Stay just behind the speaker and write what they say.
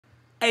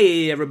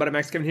Hey everybody,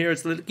 Max Kevin here.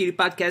 It's the Little Kitty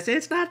Podcast.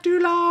 It's not too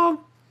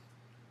long.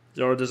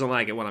 Zoro doesn't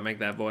like it when I make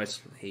that voice.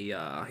 He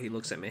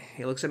looks at me.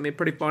 He looks at me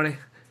pretty funny.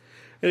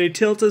 And he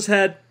tilts his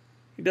head.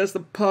 He does the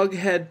pug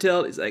head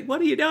tilt. He's like,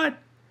 "What are you doing?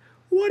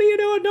 What are you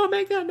doing? Don't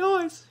make that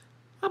noise.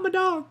 I'm a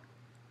dog.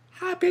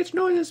 High-pitched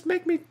noises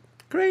make me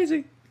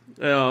crazy."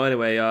 Oh,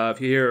 anyway,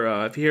 if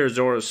you hear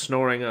Zoro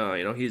snoring,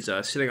 he's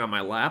sitting on my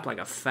lap like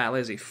a fat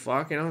lazy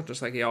fuck,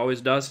 just like he always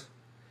does.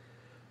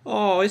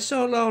 Oh, he's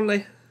so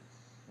lonely.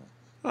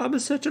 I'm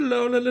such a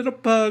lonely little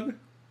pug.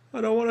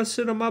 I don't want to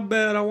sit on my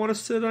bed. I want to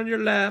sit on your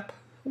lap.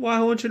 Why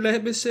won't you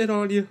let me sit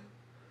on you?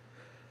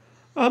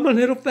 I'm a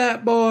little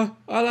fat boy.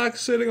 I like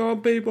sitting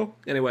on people.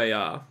 Anyway,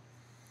 are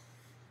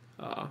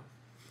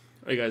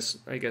you guys,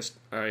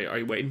 are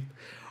you waiting?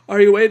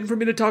 Are you waiting for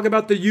me to talk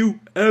about the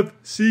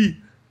UFC?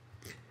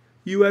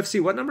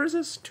 UFC, what number is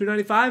this?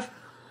 295?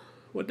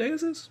 What day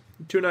is this?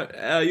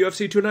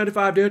 UFC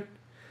 295, dude.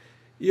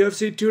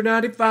 UFC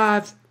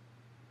 295.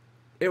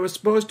 It was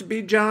supposed to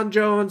be John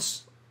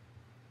Jones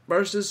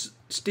versus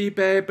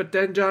Stipe, but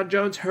then John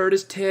Jones hurt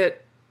his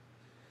tit.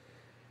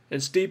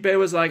 And Stipe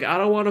was like, "I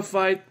don't want to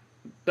fight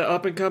the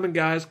up-and-coming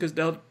guys because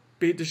they'll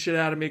beat the shit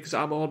out of me because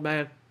I'm an old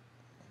man.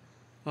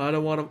 I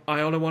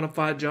only want to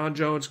fight John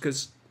Jones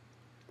because..."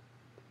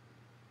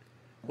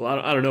 Well,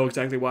 I don't know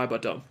exactly why,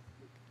 but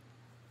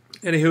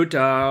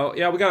anywho,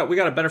 yeah, we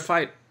got a better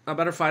fight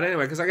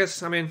anyway. Because I guess,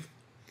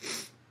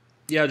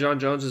 John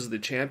Jones is the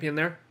champion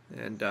there.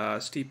 And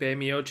Stipe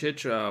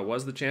Miocic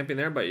was the champion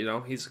there, but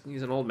he's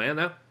an old man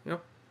now,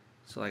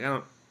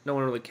 So no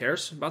one really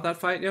cares about that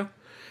fight,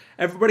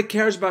 Everybody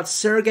cares about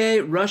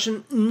Sergey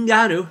Russian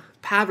Ngannou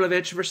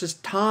Pavlovich versus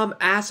Tom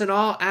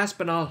Aspinall. As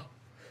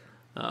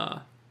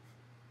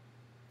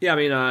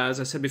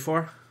I said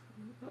before,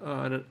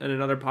 in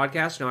another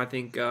podcast, I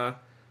think the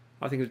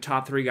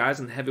top three guys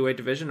in the heavyweight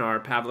division are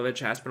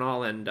Pavlovich,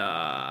 Aspinall, and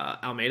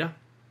Almeida.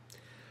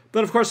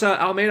 But of course,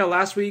 Almeida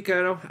last week,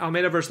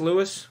 Almeida versus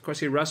Lewis. Of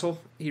course, he wrestled.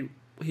 He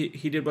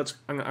did what's,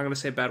 I'm going to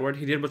say a bad word.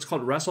 He did what's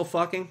called wrestle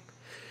fucking.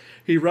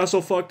 He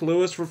wrestle fucked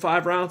Lewis for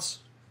 5 rounds.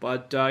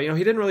 But he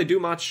didn't really do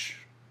much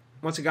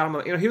once he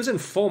got him. He was in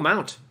full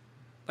mount,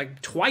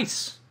 like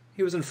twice.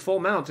 He was in full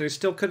mount, and he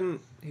still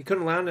couldn't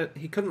land it.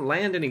 He couldn't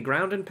land any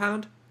ground and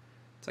pound.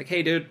 It's like,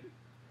 hey, dude,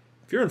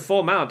 if you're in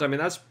full mount,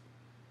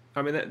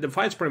 the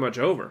fight's pretty much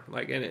over.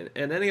 Like in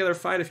any other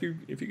fight, if you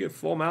get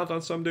full mount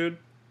on some dude,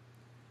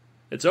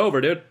 it's over,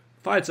 dude.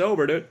 Fight's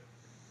over, dude.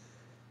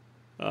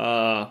 So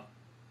I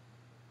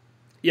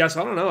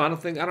don't know.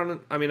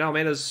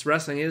 Almeida's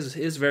wrestling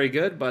is very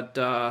good, but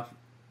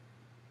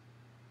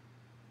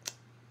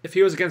if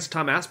he was against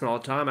Tom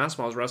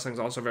Aspinall's wrestling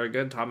is also very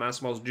good. Tom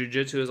Aspinall's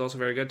jiu-jitsu is also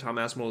very good. Tom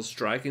Aspinall's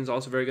striking is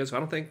also very good. So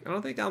I don't think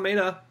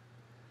Almeida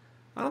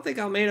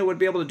would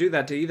be able to do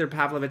that to either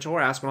Pavlovich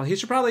or Aspinall. He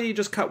should probably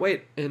just cut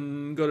weight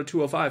and go to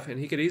 205, and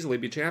he could easily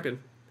be champion.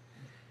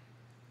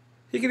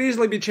 He could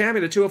easily be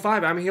champion at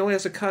 205. He only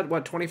has to cut,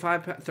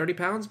 25, 30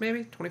 pounds,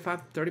 maybe?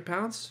 25, 30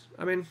 pounds?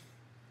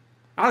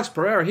 Alex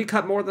Pereira, he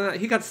cut more than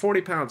that. He cut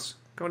 40 pounds,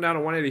 going down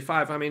to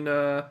 185.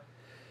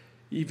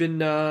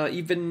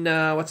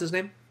 What's his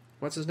name?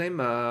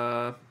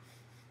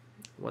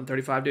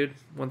 135 dude.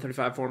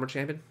 135 former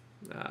champion.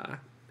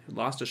 Who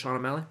lost to Sean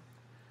O'Malley.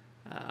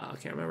 I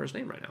can't remember his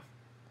name right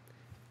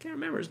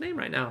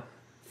now.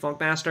 Funk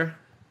Master.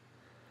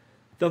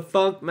 The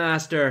Funk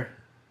Master.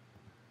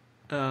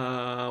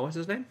 What's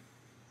his name?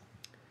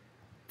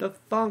 The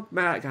Funk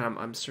God,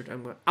 I'm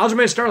certain.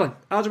 Aljamain Sterling.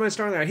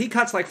 He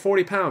cuts like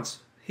 40 pounds.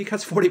 He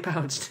cuts 40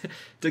 pounds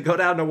to go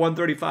down to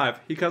 135.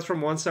 He cuts from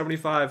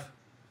 175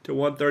 to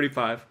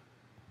 135.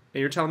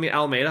 And you're telling me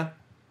Almeida,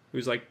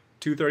 who's like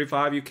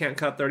 235, you can't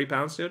cut 30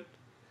 pounds, dude?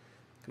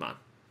 Come on.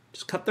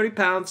 Just cut 30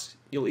 pounds.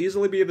 You'll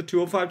easily be the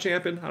 205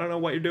 champion. I don't know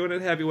what you're doing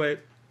at heavyweight.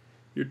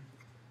 You're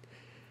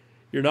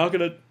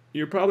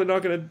probably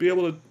not gonna be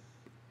able to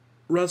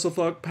wrestle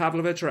fuck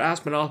Pavlovich or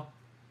Aspinall.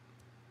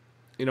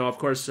 Of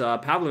course,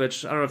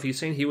 Pavlovich, I don't know if you've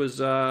seen, he was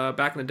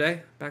back in the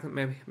day,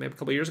 maybe a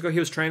couple of years ago, he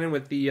was training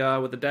with the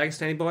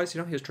Dagestani boys.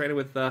 He was training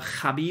with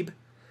Khabib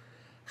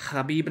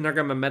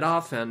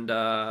Nurmagomedov and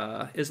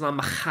Islam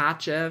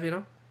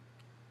Makhachev.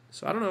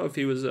 So I don't know if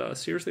he was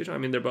seriously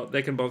trying.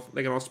 They can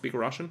all speak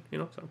Russian. He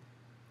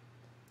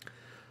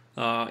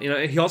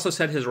also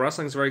said his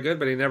wrestling is very good,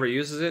 but he never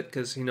uses it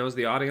because he knows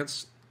the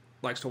audience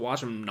likes to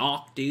watch him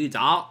knock dudes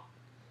out.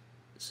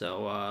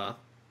 So, I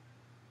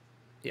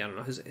don't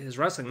know. His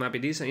wrestling might be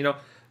decent.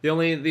 The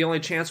only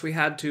chance we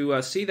had to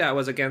see that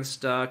was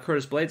against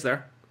Curtis Blades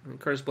there.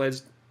 Curtis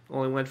Blades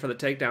only went for the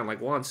takedown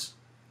like once,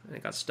 and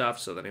it got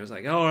stuffed. So then he was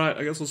like, "All right,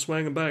 I guess we'll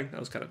swing him back." That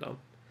was kind of dumb.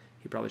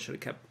 He probably should have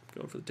kept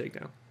going for the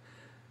takedown.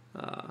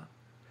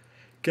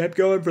 Kept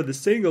going for the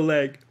single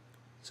leg.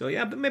 So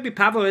yeah, but maybe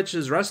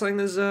Pavlovich's wrestling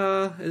is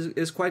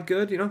quite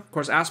good. Of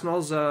course,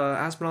 Aspinall's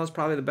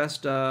probably the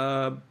best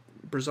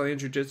Brazilian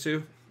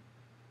Jiu-Jitsu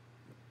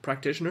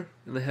practitioner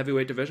in the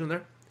heavyweight division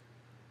there.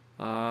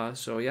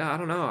 So yeah, I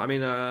don't know.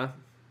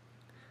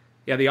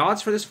 The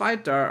odds for this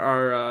fight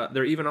are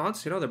they're even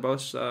odds. They're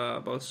both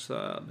minus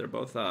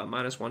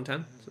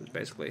 110. So it's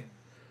basically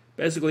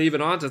basically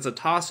even odds. It's a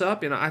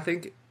toss-up. I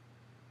think,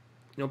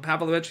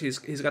 Pavlovich, he's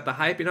got the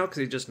hype, because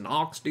he just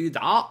knocks dudes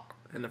out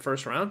in the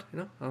first round.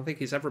 I don't think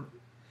he's ever...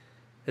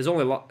 His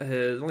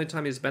only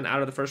time he's been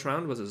out of the first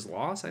round was his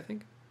loss, I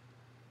think.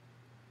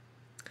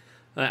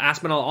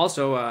 Aspinall is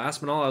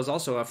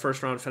also a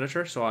first round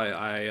finisher, so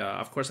I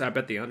of course I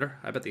bet the under.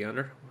 I bet the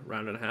under,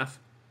 round and a half,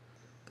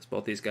 because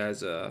both these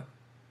guys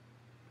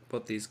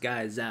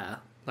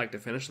like to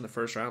finish in the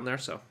first round there.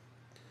 So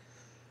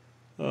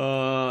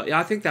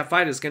I think that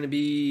fight is going to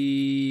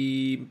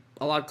be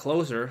a lot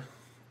closer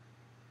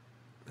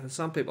than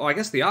some people. I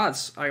guess the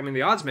odds.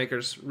 The odds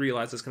makers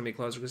realize it's going to be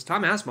closer because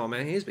Tom Aspinall,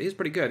 man, he's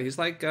pretty good. He's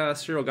like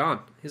Cyril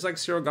Gane. He's like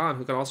Cyril Gane,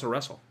 who can also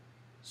wrestle.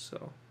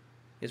 So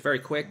he's very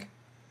quick.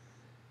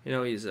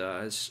 He's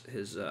not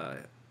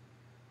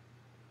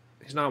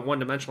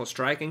one-dimensional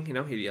striking. He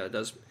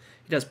does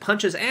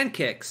punches and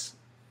kicks,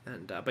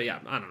 but yeah,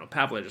 I don't know.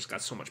 Pavlovich just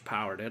got so much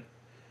power, dude.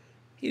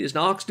 He just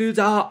knocks dudes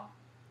out.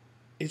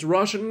 He's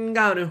Russian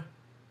Ganu.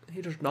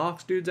 He just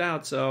knocks dudes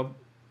out. So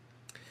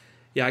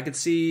yeah, I could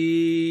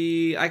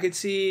see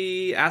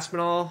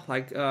Aspinall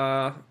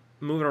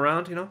moving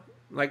around.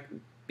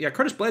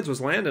 Curtis Blades was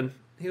landing.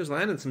 He was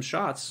landing some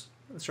shots.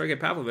 Sergey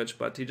Pavlovich,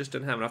 but he just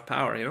didn't have enough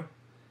power.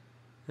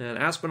 And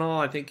Aspinall,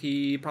 I think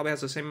he probably has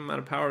the same amount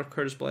of power as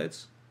Curtis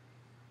Blades,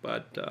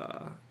 but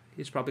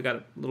he's probably got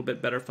a little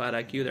bit better fight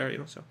IQ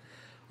there, So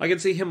I can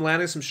see him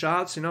landing some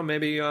shots,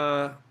 maybe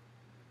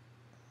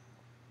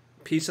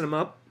piecing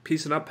up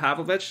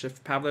Pavlovich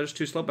if Pavlovich is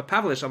too slow. But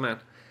Pavlovich,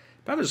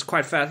 Pavlovich is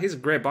quite fast. He's a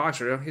great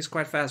boxer. He's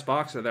quite fast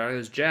boxer there. And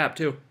his jab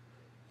too.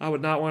 I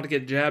would not want to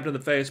get jabbed in the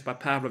face by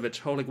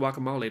Pavlovich. Holy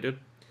guacamole, dude.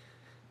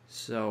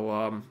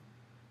 So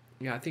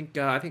yeah, I think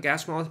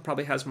Aspinall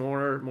probably has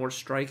more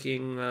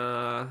striking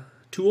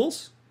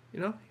tools.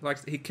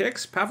 He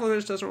kicks.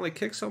 Pavlovich doesn't really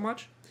kick so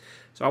much.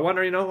 So I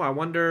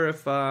wonder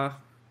if I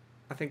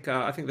think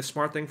the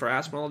smart thing for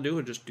Aspinall to do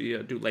would just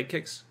do leg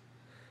kicks,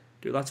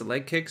 do lots of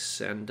leg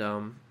kicks, and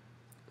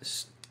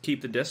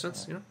keep the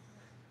distance.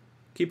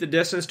 Keep the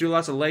distance. Do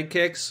lots of leg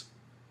kicks.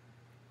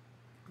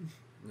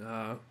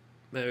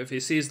 Maybe if he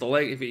sees the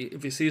leg,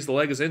 if he sees the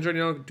leg is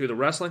injured, do the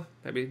wrestling.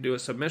 Maybe do a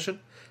submission.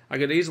 I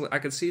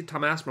could see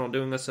Tom Aspinall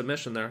doing a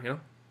submission there,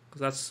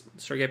 because that's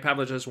Sergey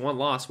Pavlovich's one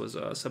loss was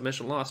a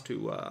submission loss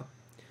to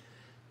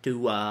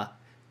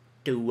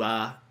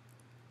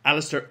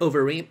Alistair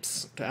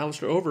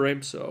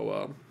Overeem.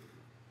 So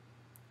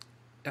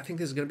I think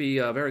this is going to be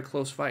a very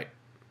close fight.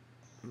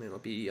 It'll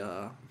be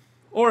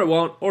or it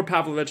won't, or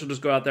Pavlovich will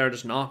just go out there and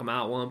just knock him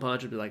out one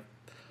punch and be like,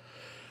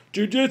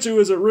 "Jiu-jitsu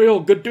is a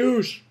real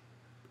gadoosh.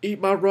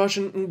 Eat my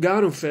Russian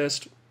Ngannou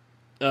fist."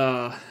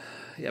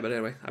 Yeah, but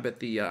anyway, I bet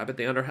the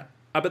under.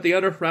 I bet the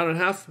under round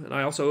and a half, and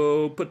I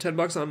also put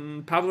 $10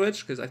 on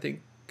Pavlovich because I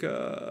think he's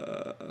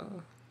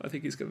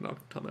going to knock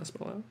Tom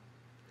Aspinall out.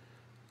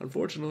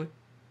 Unfortunately,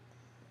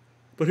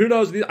 but who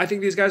knows? I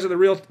think these guys are the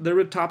real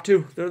top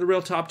two. They're the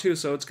real top two,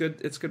 so it's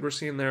good. It's good we're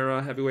seeing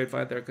their heavyweight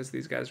fight there because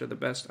these guys are the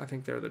best. I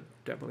think they're the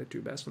definitely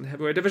two best in the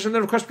heavyweight division.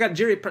 Then of course we got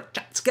Jiri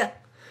Procházka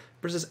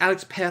versus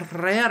Alex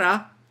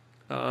Pereira.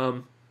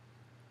 Yeah,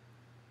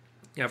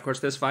 of course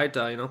this fight,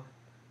 Jiri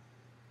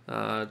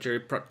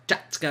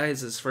Procházka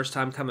is his first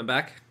time coming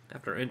back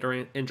after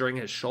injuring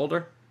his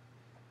shoulder,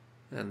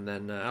 and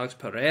then Alex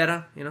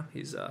Pereira,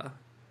 he's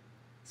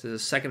this is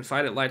his second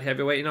fight at light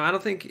heavyweight. I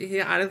don't think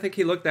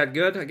he looked that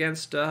good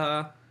against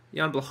Jan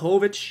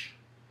Blachowicz,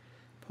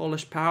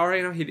 Polish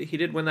power. He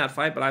did win that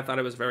fight, but I thought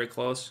it was very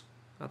close.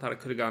 I thought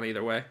it could have gone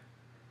either way.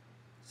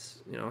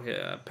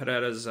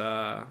 Pereira's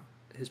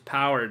his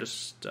power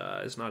just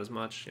is not as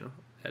much,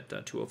 at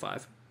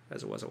 205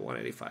 as it was at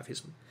 185.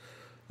 He's,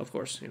 of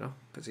course,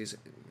 because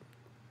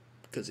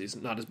he's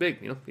not as big.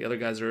 The other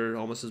guys are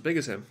almost as big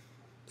as him.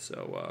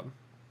 So,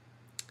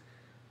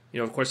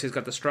 of course, he's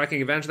got the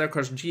striking advantage there. Of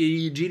course,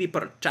 Jiri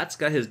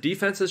Procházka, his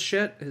defense is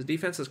shit. His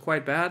defense is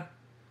quite bad.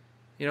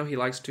 He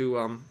likes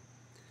to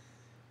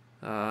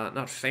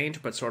not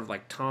feint, but sort of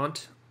like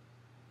taunt.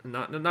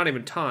 Not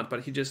even taunt,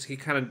 but he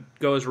kind of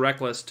goes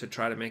reckless to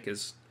try to make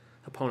his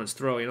opponents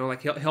throw. He'll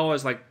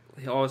always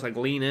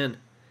lean in.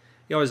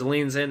 He always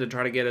leans in to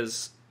try to get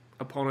his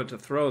opponent to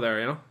throw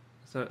there,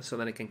 so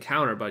then he can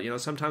counter. But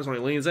sometimes when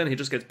he leans in, he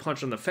just gets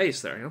punched in the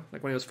face there.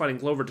 Like when he was fighting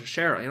Glover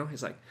Teixeira,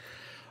 he's like,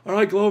 "All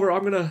right, Glover,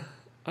 I'm gonna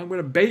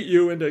bait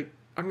you into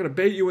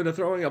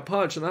throwing a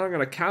punch, and then I'm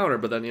gonna counter."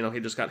 But then he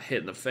just got hit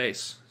in the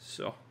face.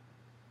 So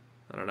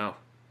I don't know.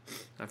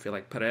 I feel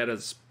like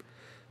Pereira's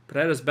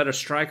a better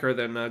striker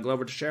than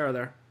Glover Teixeira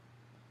there.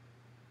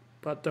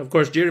 But of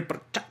course, Jiri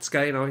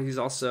Procházka, he's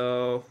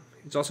also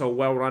a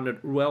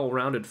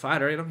well-rounded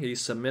fighter. He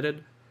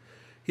submitted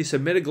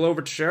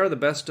Glover Teixeira, the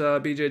best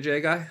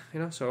BJJ guy.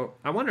 So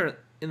I wonder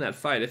in that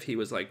fight if he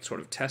was like sort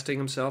of testing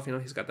himself.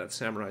 He's got that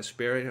samurai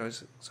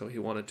spirit. So he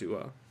wanted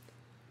to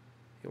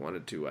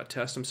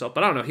test himself.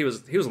 But I don't know. He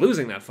was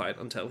losing that fight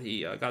until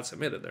he got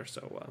submitted there.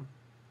 So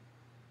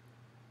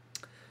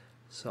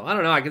I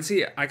don't know. I can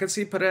see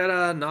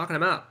Pereira knocking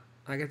him out.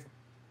 I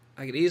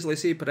could easily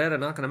see Pereira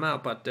knocking him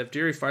out. But if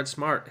Jiri fights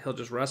smart, he'll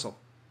just wrestle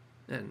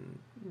and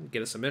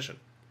get a submission.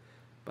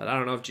 But I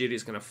don't know if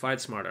GD's going to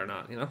fight smart or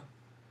not,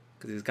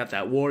 because he's got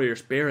that warrior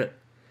spirit.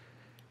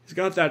 He's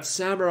got that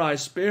samurai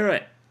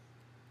spirit.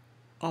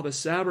 I'm a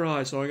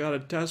samurai, so I gotta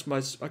test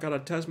my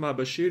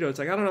Bushido. It's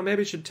like, I don't know,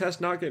 maybe you should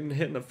test not getting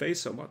hit in the face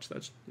so much.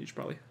 You should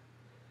probably.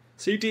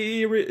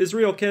 CTE is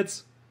real,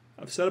 kids.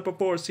 I've said it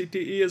before.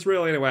 CTE is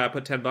real. Anyway, I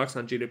put $10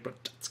 on GD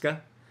Procházka,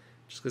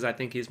 just because I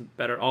think he's a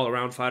better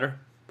all-around fighter.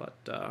 But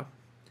I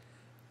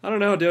don't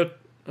know, dude.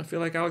 I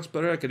feel like Alex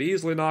Pereira could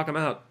easily knock him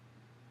out.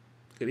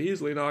 But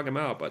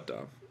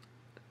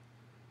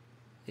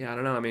yeah, I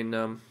don't know. I mean,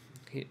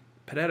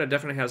 Pereira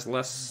definitely has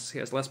less. He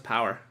has less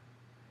power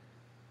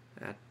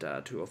at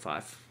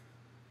 205.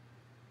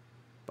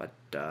 But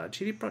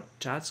GD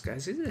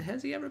Procházka,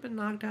 has he ever been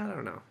knocked out? I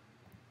don't know.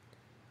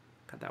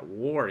 God, that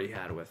war he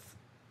had with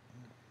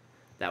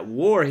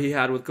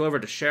Glover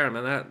Teixeira,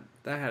 man,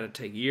 that had to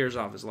take years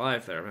off his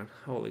life there, man.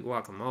 Holy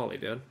guacamole,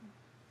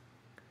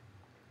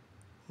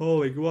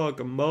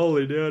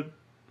 dude.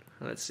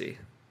 Let's see.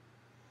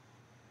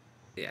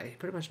 Yeah, he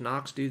pretty much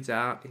knocks dudes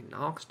out.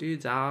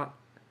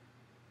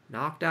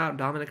 Knocked out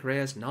Dominic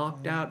Reyes,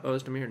 knocked out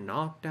Ozdemir,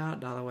 knocked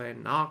out Dalloway,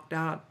 knocked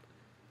out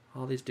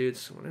all these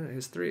dudes.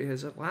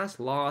 His last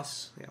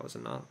loss, was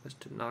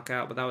to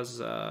knockout, but that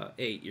was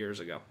 8 years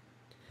ago.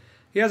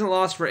 He hasn't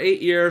lost for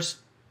 8 years.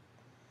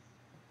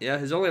 Yeah,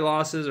 his only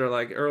losses are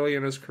like early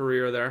in his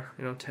career there,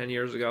 10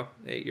 years ago,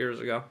 8 years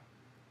ago.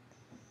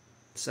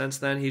 Since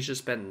then, he's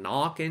just been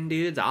knocking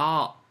dudes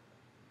out.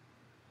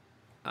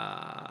 So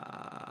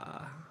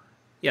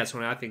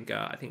I think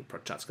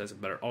Procházka is a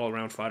better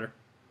all-around fighter.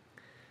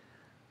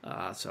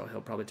 So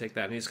he'll probably take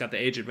that. And he's got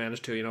the age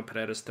advantage too.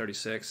 Pereira's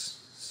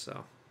 36,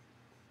 so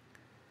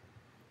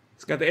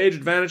he's got the age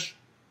advantage.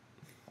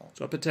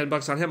 So I put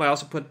 $10 on him. I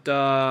also put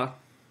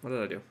what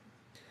did I do?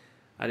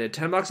 I did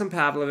 $10 on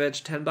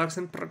Pavlovich, $10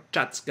 on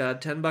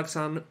Procházka, $10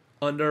 on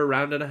under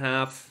round and a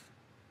half,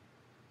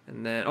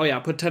 and then I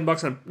put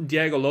 $10 on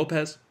Diego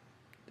Lopes.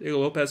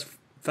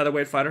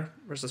 Featherweight fighter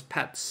versus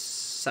Pat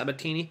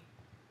Sabatini.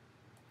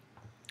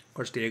 Of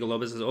course, Diego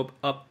Lopes is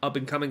up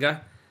and coming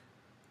guy.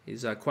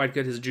 He's quite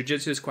good. His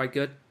jiu-jitsu is quite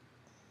good.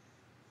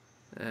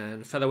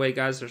 And featherweight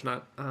guys,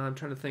 I'm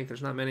trying to think.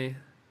 There's not many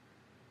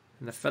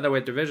in the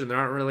featherweight division. There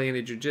aren't really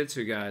any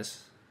jiu-jitsu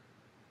guys.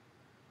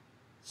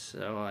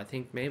 So I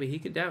think maybe he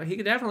could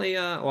definitely.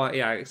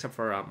 Except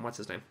for what's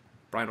his name,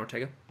 Brian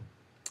Ortega.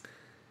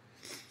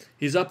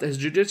 He's up. His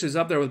jiu-jitsu is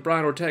up there with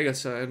Brian Ortega.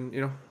 So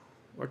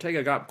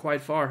Ortega got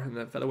quite far in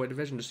the featherweight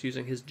division just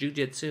using his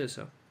jiu-jitsu.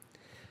 So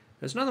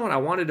there's another one I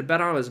wanted to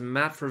bet on was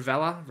Matt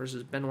Frevola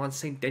versus Benoit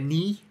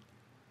Saint-Denis.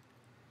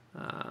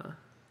 Of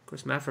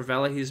course, Matt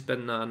Frevola, he's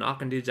been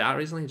knocking dudes out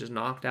recently. He just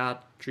knocked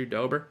out Drew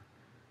Dober.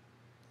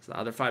 So the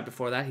other fight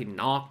before that, he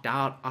knocked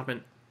out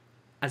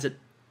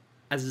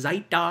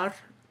Azaitar.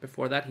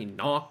 Before that, he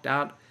knocked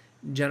out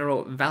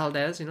General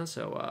Valdez. He was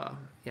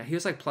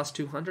like plus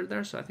 200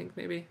 there. So I think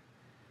maybe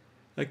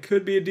that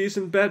could be a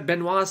decent bet.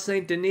 Benoit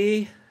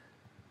Saint-Denis,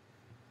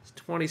 he's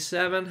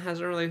 27,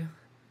 he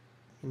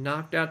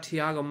knocked out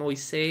Thiago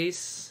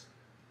Moises.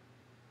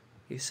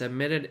 He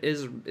submitted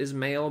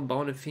Ismael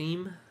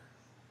Bonifim.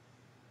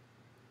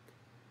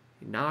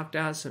 He knocked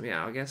out some.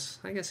 Yeah, I guess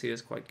he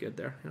is quite good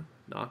there.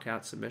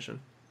 Knockout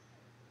submission.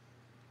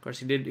 Of course,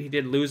 he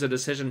did lose a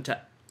decision to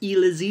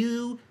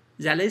Elizeu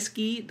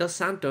Zaleski dos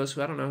Santos,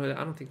 who I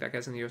don't think that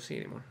guy's in the UFC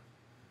anymore.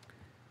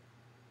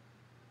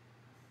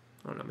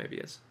 I don't know, maybe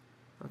he is.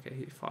 Okay,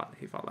 he fought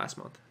last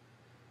month,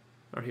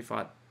 or he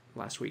fought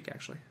last week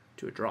actually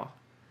to a draw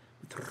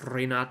with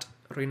Rinat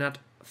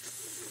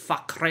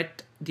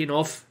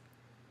Fakhretdinov.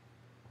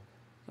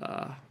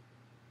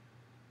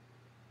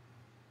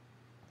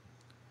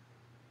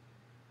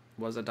 What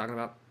was I talking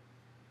about?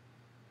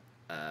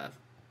 I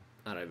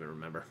don't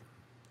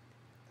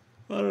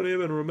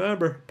even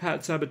remember.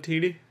 Pat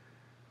Sabatini.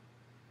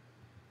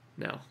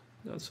 No,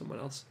 that was someone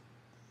else.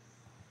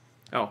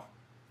 Oh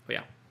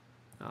yeah.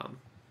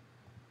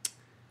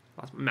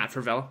 Matt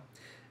Frevola.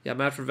 Yeah,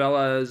 Matt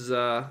Frevola is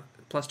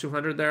plus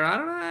 200 there.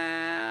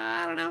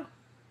 I don't know.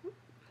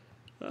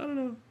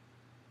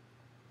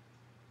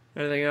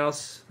 Anything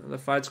else? The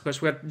fights, of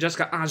course, we got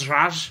Jessica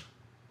Andrade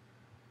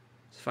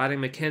fighting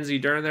Mackenzie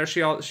Dern there.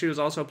 She was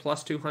also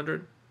plus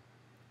 200.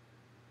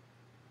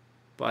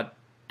 But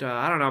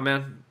I don't know,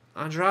 man.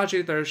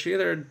 Andrade, she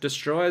either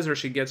destroys or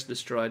she gets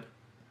destroyed.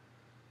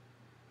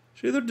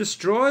 She either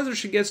destroys or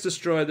she gets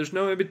destroyed. There's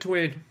no in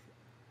between.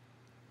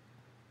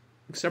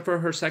 Except for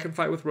her second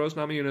fight with Rose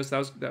Namajunas,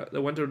 that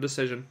went to a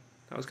decision.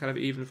 That was kind of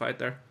an even fight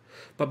there.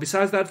 But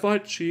besides that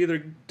fight, she either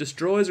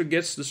destroys or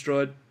gets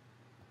destroyed.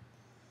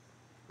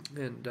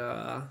 And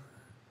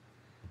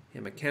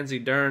Mackenzie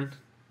Dern.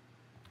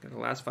 The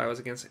last fight was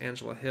against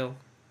Angela Hill.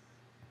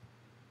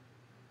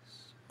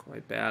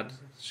 Quite bad.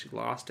 She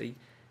lost to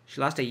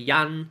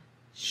Yan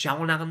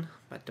Xiaonan,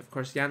 but of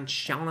course Yan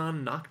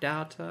Xiaonan knocked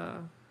out.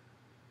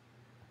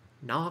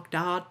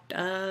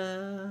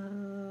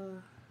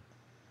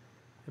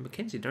 And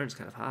Mackenzie Dern's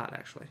kind of hot,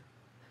 actually.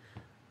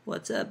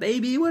 What's up,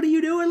 baby? What are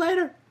you doing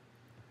later?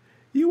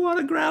 You want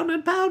to ground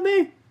and pound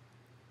me?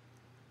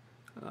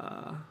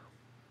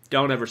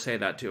 Don't ever say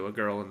that to a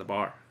girl in the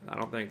bar. I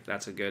don't think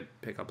that's a good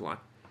pickup line.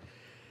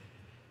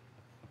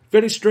 If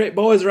any straight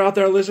boys are out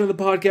there listening to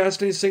the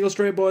podcast, any single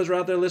straight boys are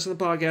out there listening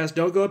to the podcast,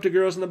 don't go up to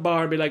girls in the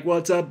bar and be like,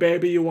 "What's up,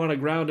 baby? You want to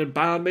ground and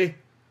pound me?"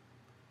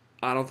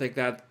 I don't think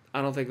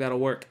that'll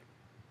work.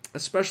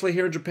 Especially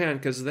here in Japan,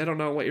 because they don't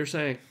know what you're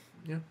saying.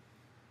 Yeah.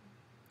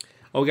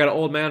 Oh, we got an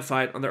old man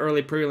fight on the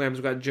early prelims.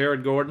 We got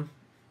Jared Gordon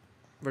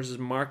versus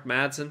Mark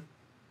Madsen.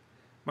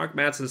 Mark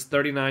Madsen's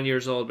 39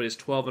 years old, but he's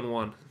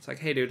 12-1. It's like,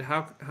 hey, dude,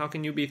 how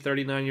can you be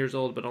 39 years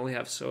old but only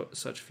have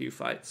such few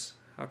fights?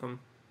 How come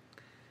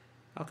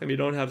you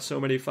don't have so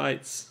many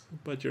fights,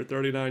 but you're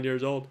 39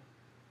 years old?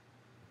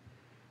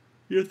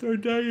 You're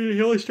 39.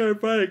 You only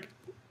started fighting,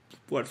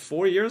 what,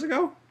 4 years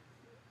ago?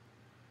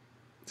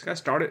 This guy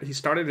started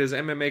his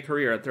MMA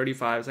career at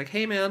 35. It's like,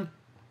 hey, man,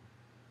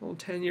 a little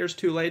 10 years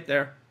too late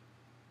there.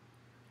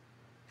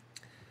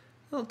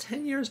 A little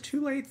 10 years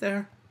too late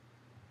there.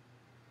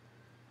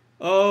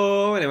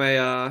 Oh, anyway,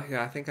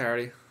 yeah, I think I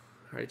already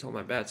told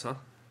my bets, huh?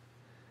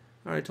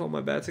 I already told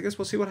my bets. I guess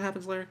we'll see what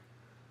happens, Larry.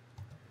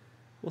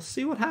 We'll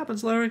see what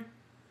happens, Larry.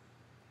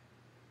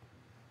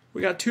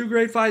 We got 2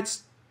 great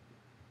fights.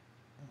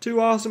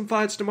 2 awesome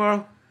fights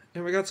tomorrow.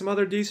 And we got some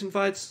other decent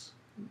fights.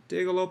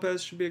 Diego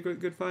Lopes should be a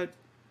good fight.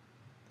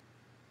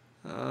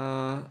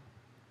 Lupita.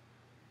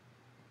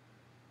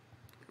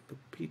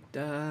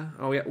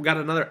 Oh, yeah, we got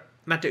another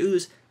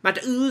Mateusz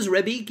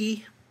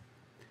Rebicki.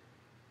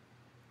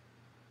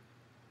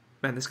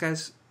 Man, this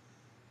guy's...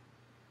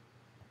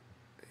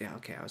 Yeah,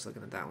 okay, I was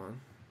looking at that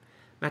one.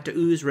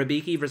 Mateusz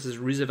Rebicki versus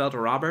Roosevelt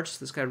Roberts.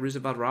 This guy,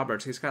 Roosevelt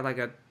Roberts, he's got like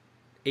a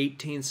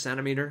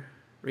 18-centimeter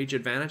reach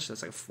advantage.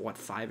 That's like, what,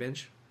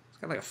 5-inch? He's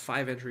got like a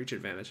 5-inch reach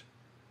advantage.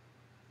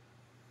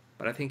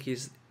 But I think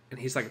he's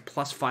like a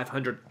plus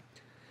 500.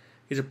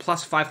 He's a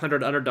plus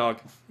 500 underdog,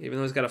 even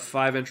though he's got a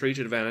 5-inch reach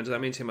advantage. That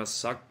means he must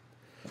suck.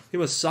 He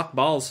must suck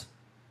balls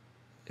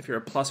if you're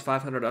a plus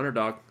 500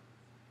 underdog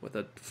with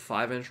a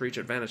 5-inch reach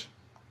advantage.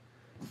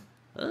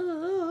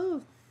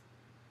 Oh.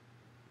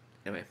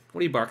 Anyway, what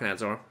are you barking at,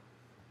 Zoro?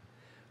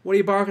 What are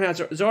you barking at,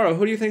 Zoro?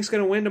 Who do you think's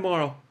gonna win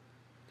tomorrow?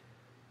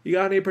 You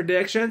got any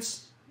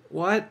predictions?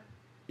 What?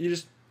 You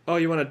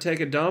want to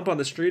take a dump on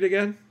the street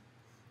again?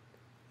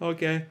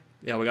 Okay.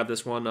 Yeah, we got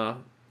this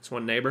one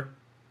neighbor.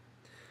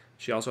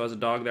 She also has a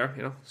dog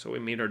there, so we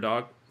meet her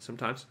dog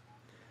sometimes.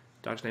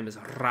 Dog's name is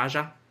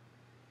Raja.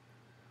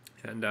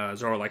 And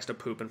Zoro likes to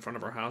poop in front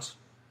of our house.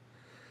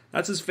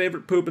 That's his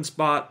favorite pooping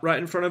spot, right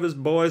in front of his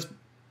boys,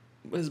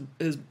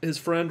 his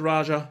friend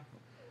Raja.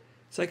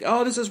 It's like,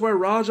 oh, this is where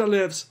Raja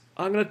lives.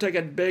 I'm gonna take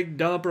a big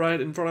dump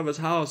right in front of his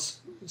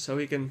house, so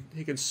he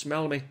can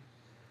smell me.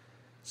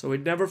 So he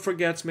never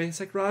forgets me. It's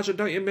like, Raja,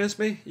 don't you miss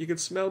me? You can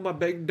smell my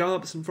big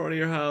dumps in front of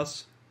your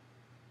house.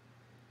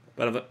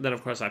 But then,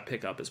 of course, I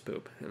pick up his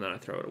poop, and then I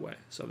throw it away.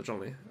 So there's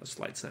only a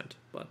slight scent.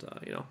 But,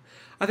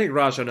 I think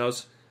Raja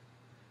knows.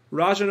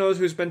 Raja knows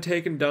who's been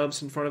taking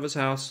dumps in front of his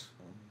house.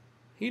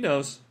 He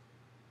knows.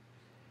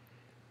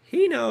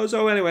 He knows.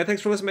 Oh, anyway,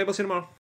 thanks for listening. Maybe I'll see you tomorrow.